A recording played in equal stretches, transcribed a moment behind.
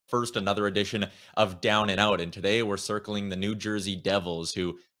first another edition of Down and Out. And today we're circling the New Jersey Devils,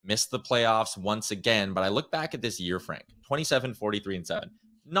 who missed the playoffs once again. But I look back at this year, Frank, 27, 43, and 7.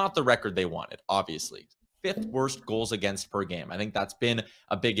 Not the record they wanted, obviously. 5th worst goals against per game. I think that's been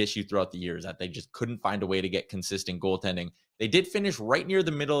a big issue throughout the years, that they just couldn't find a way to get consistent goaltending. They did finish right near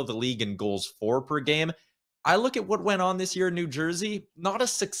the middle of the league in goals for per game. I look at what went on this year in New Jersey, not a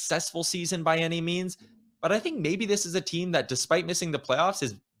successful season by any means, but I think maybe this is a team that, despite missing the playoffs,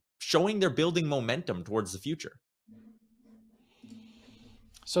 is showing they're building momentum towards the future.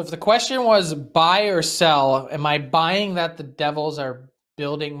 So if the question was buy or sell, am I buying that the Devils are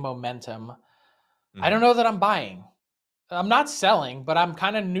building momentum? I don't know that I'm buying. I'm not selling, but I'm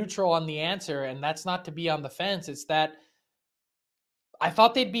kind of neutral on the answer, and that's not to be on the fence. It's that I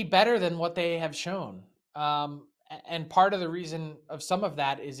thought they'd be better than what they have shown. And part of the reason of some of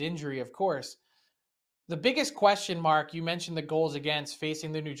that is injury, of course. The biggest question mark, you mentioned the goals against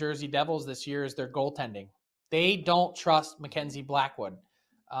facing the New Jersey Devils this year, is their goaltending. They don't trust Mackenzie Blackwood.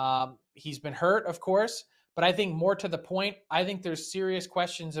 He's been hurt, of course, but I think more to the point, I think there's serious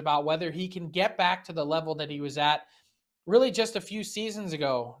questions about whether he can get back to the level that he was at really just a few seasons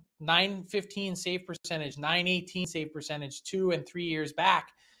ago. 915 save percentage, 918 save percentage 2 and 3 years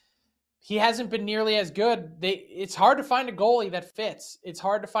back. He hasn't been nearly as good. It's hard to find a goalie that fits. It's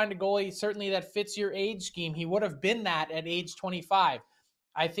hard to find a goalie, certainly, that fits your age scheme. He would have been that at age 25.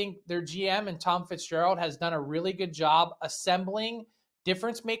 I think their GM and Tom Fitzgerald has done a really good job assembling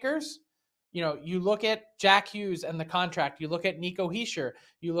difference makers. You know, you look at Jack Hughes and the contract. You look at Nico Hischier.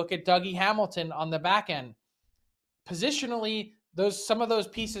 You look at Dougie Hamilton on the back end. Positionally, some of those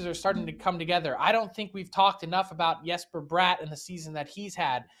pieces are starting to come together. I don't think we've talked enough about Jesper Bratt and the season that he's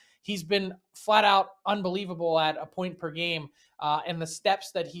had. He's been flat out unbelievable at a point per game, and the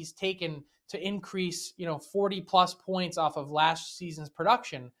steps that he's taken to increase, 40 plus points off of last season's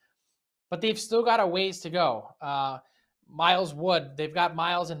production. But they've still got a ways to go. Miles Wood, they've got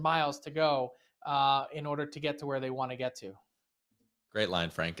miles and miles to go in order to get to where they want to get to. Great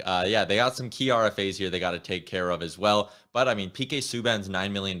line, Frank. Yeah, they got some key RFAs here they got to take care of as well. But, I mean, PK Subban's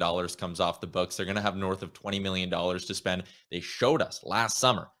 $9 million comes off the books. They're going to have north of $20 million to spend. They showed us last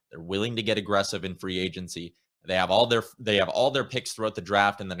summer they're willing to get aggressive in free agency. They have all their picks throughout the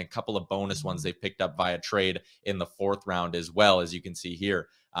draft, and then a couple of bonus ones they picked up via trade in the 4th round as well, as you can see here.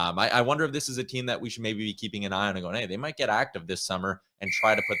 I wonder if this is a team that we should maybe be keeping an eye on and going, hey, they might get active this summer and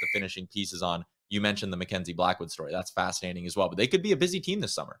try to put the finishing pieces on. You mentioned the Mackenzie Blackwood story. That's fascinating as well. But they could be a busy team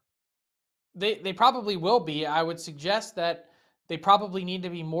this summer. They probably will be. I would suggest that they probably need to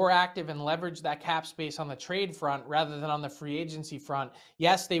be more active and leverage that cap space on the trade front rather than on the free agency front.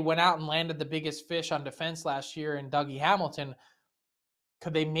 Yes, they went out and landed the biggest fish on defense last year in Dougie Hamilton.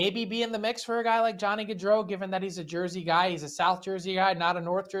 Could they maybe be in the mix for a guy like Johnny Gaudreau, given that he's a Jersey guy? He's a South Jersey guy, not a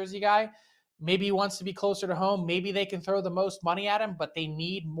North Jersey guy. Maybe he wants to be closer to home. Maybe they can throw the most money at him, but they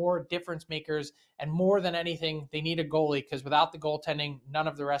need more difference makers. And more than anything, they need a goalie, because without the goaltending, none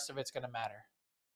of the rest of it's going to matter.